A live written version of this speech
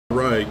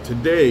Right,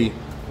 today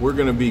we're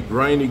going to be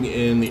grinding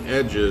in the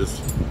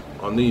edges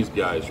on these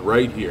guys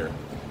right here,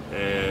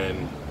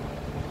 and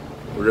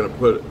we're going to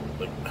put,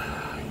 like,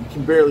 you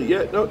can barely,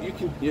 yeah, no, you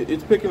can,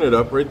 it's picking it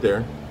up right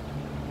there.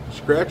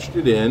 Scratched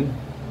it in,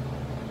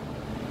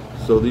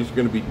 so these are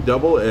going to be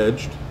double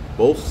edged,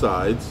 both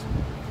sides,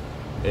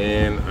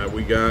 and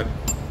we got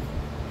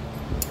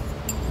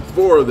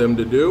 4 of them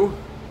to do,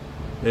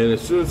 and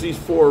as soon as these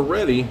 4 are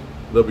ready,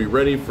 they'll be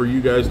ready for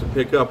you guys to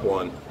pick up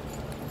one.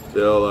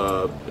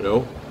 They'll, you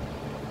know,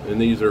 and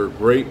these are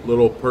great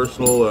little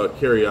personal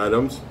carry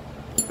items.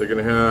 They're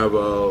going to have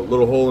a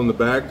little hole in the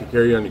back to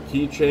carry on your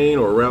keychain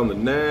or around the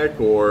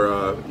neck,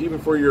 or even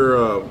for your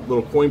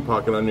little coin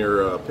pocket on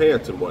your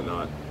pants and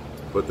whatnot.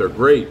 But they're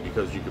great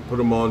because you can put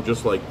them on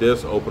just like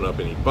this, open up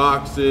any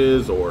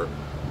boxes or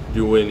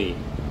do any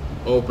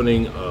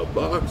opening of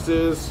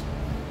boxes,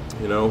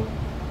 you know.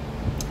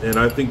 And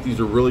I think these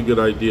are a really good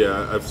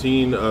idea. I've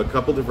seen a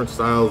couple different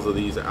styles of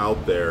these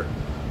out there.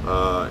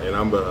 And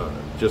I'm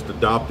just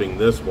adopting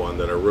this one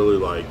that I really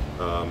like.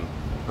 I'm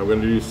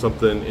going to do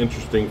something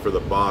interesting for the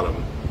bottom.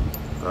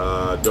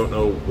 Don't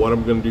know what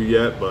I'm going to do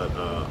yet, but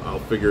I'll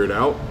figure it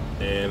out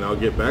and I'll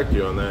get back to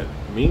you on that.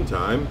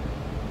 Meantime,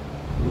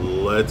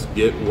 let's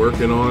get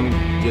working on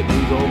getting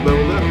these all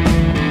beveled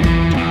out.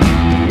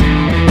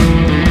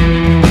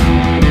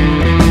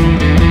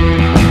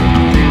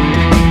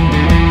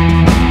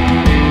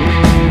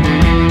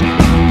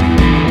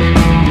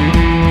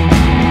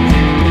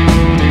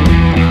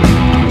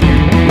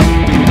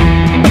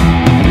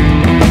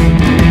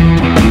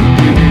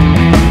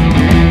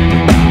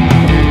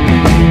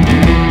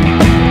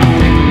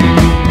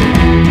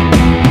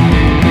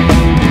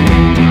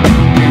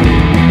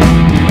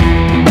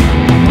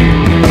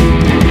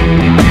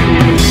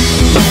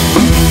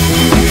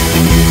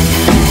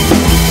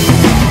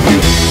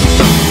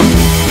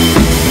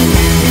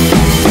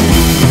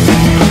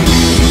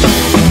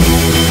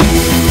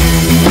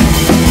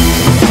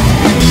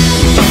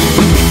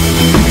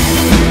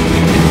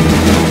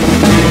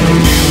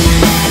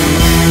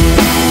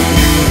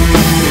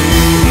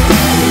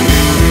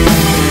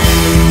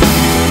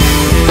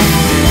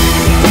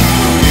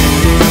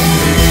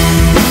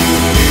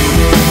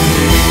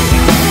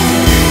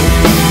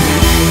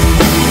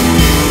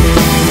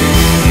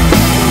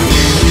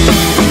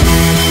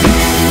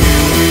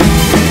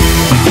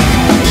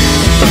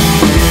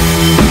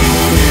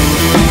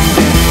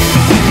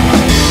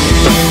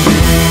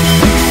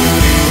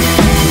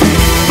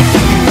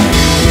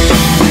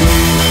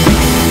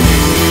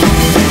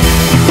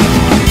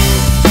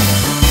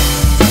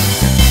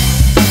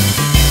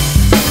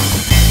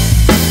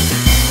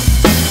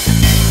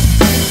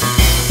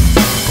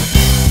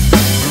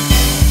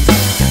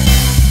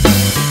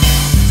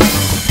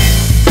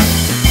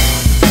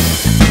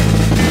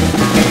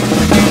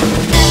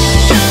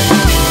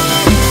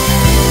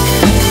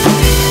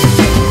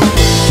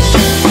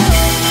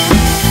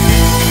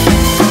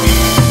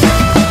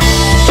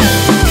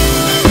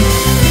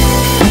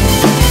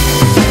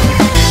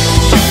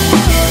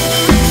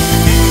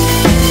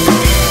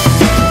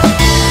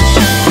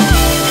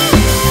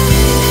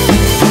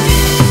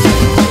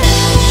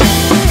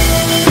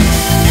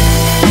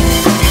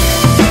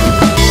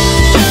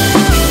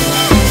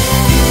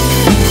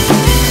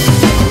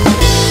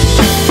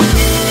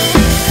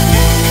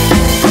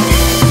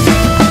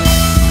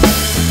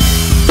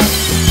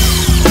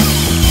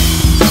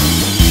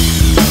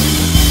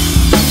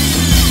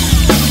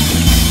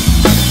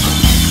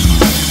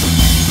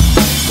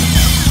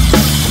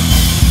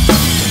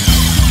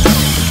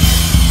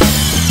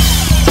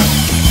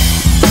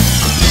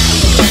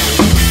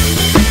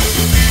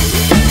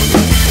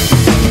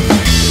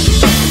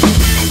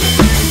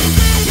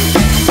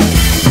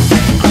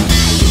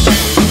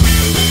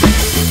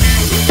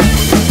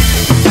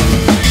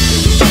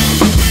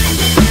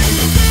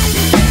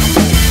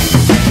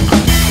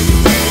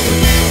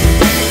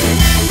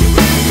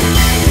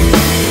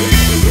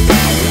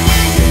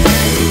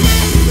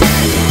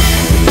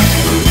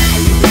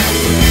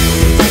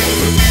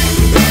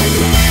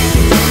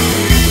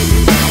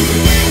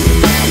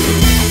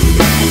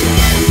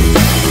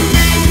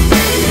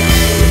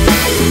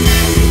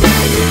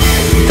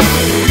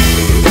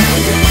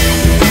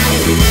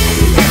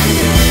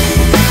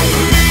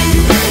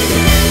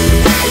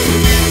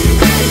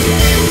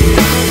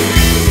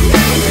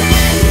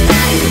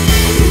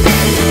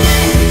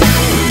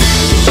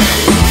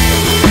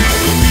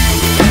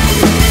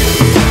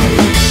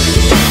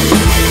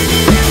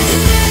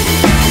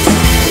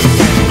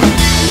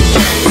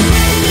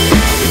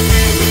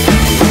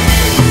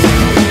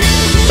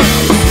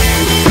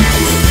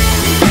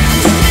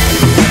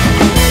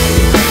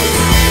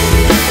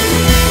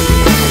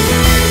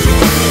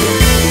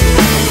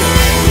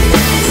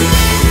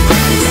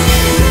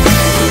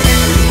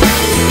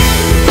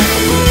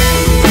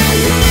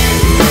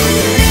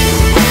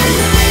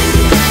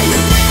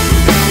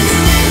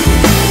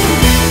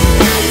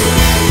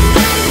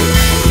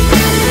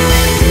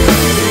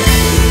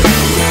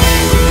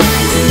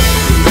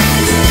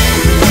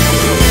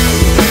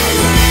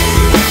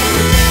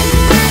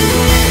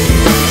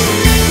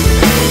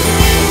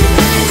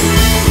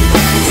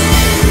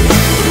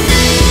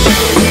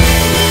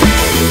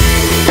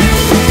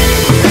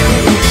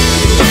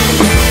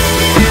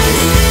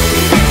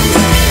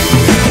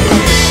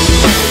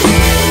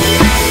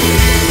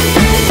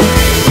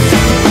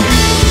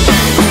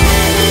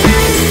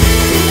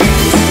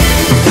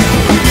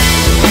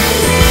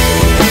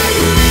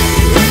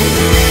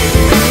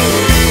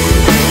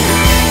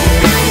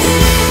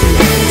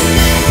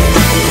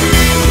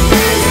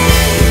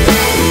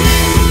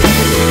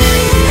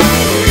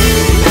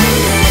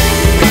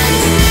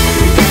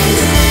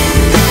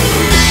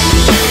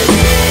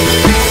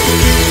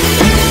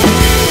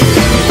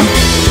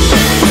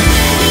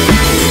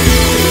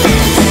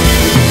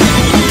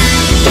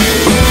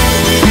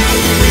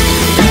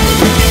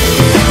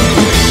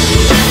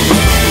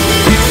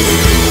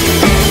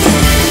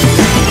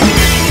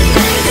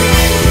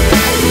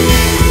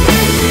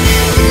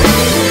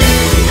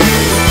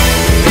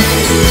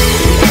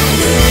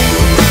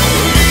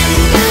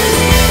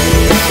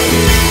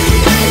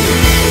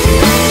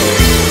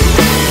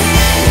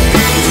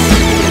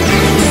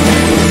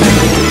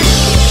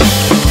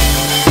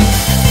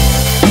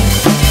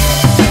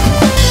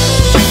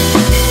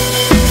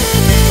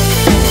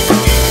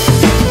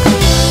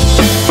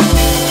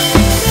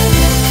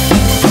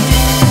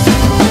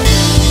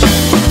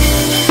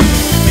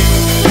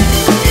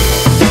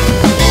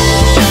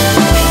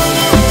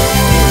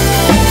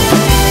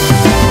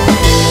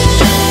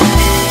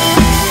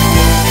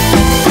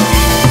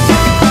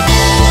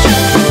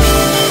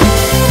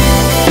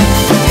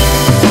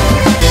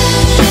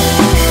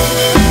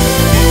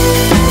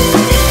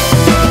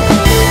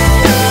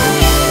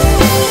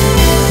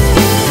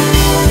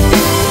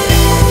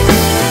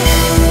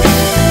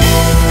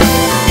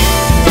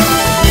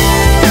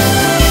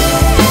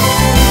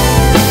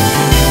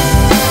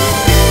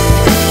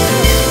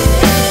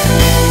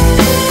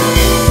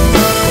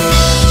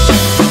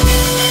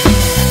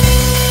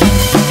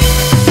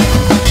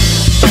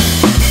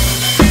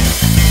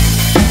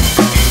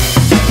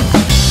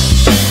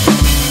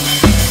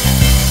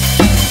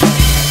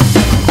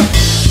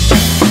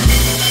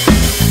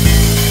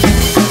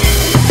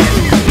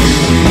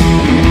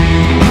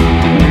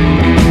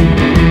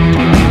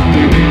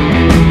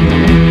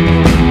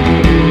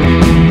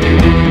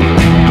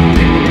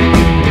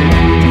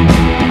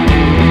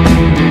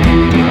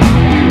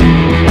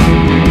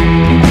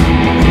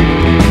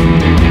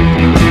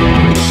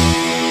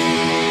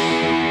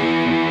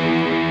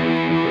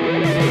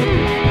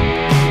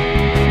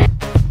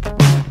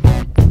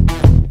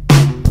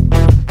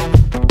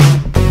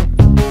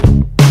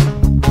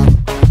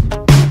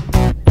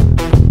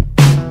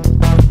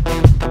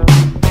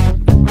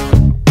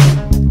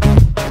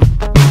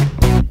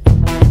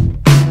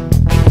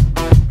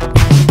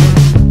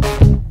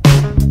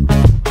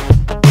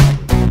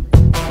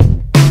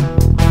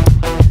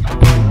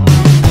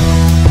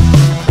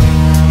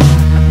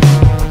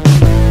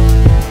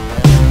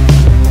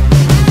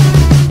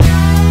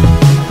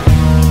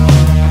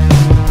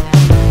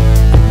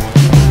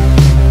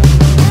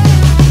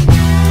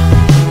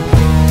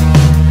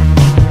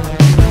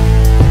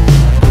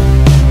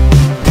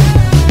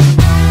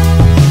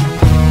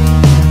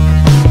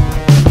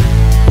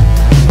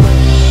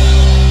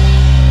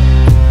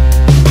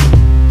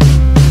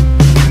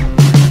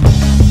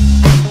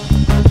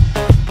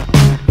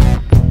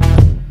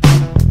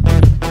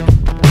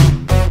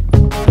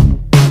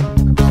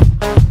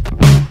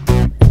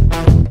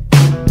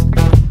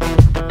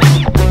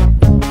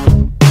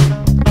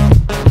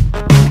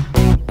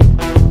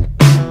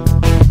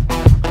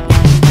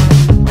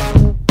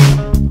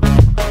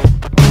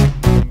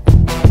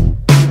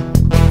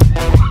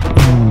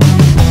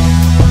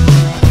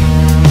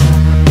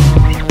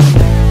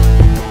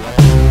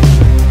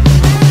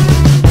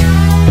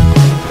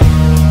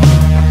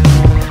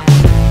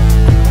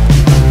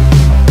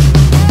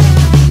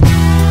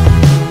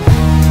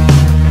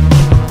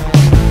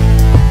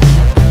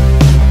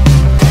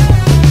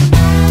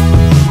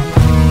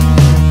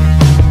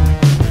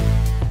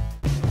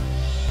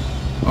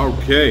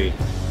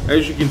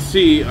 as you can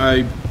see,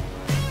 I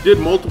did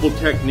multiple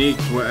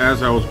techniques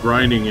as I was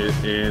grinding it,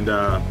 and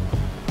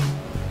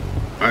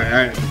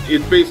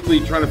it's basically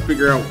trying to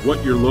figure out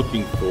what you're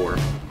looking for.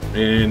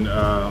 And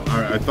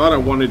I thought I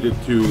wanted it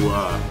to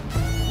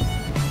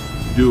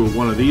do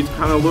one of these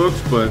kind of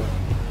looks, but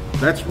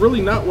that's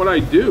really not what I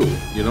do.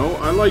 You know,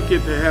 I like it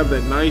to have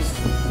that nice,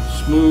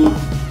 smooth,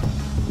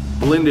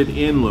 blended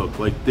in look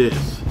like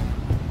this.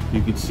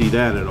 You can see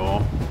that at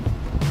all.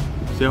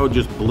 See how it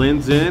just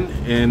blends in?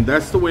 And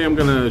that's the way I'm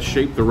gonna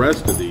shape the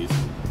rest of these.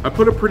 I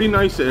put a pretty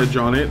nice edge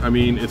on it. I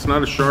mean, it's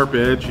not a sharp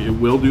edge. It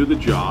will do the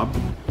job.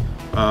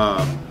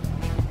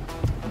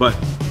 But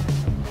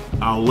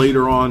I'll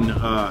later on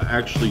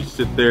actually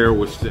sit there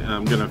with,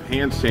 I'm gonna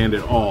hand sand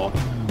it all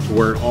to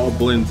where it all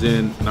blends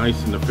in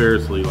nice and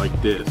nefariously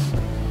like this,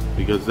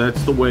 because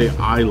that's the way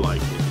I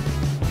like it.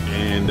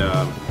 And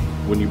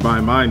when you buy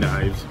my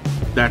knives,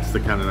 that's the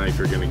kind of knife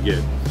you're gonna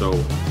get. So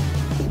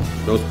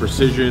those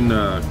precision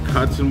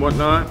cuts and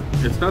whatnot,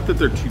 it's not that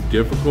they're too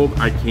difficult.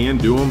 I can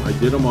do them. I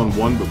did them on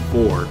one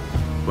before,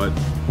 but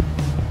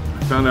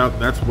I found out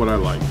that's what I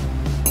like,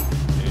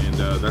 and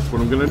that's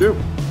what I'm gonna do.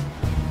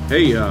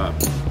 Hey,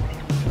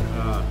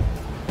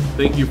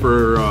 thank you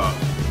for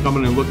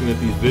coming and looking at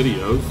these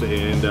videos,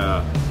 and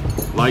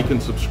like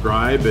and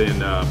subscribe, and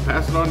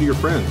pass it on to your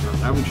friends.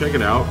 Have them check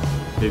it out.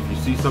 If you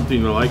see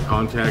something you like,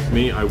 contact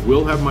me. I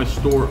will have my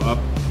store up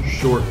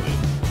shortly,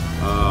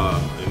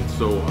 and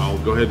so I'll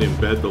go ahead and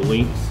embed the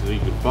links so you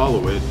can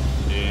follow it,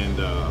 and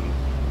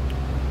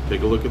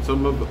take a look at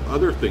some of the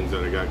other things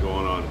that I got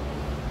going on.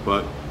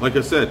 But like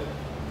I said,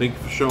 thank you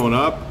for showing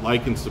up.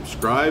 Like and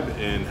subscribe,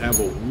 and have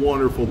a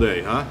wonderful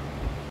day, huh?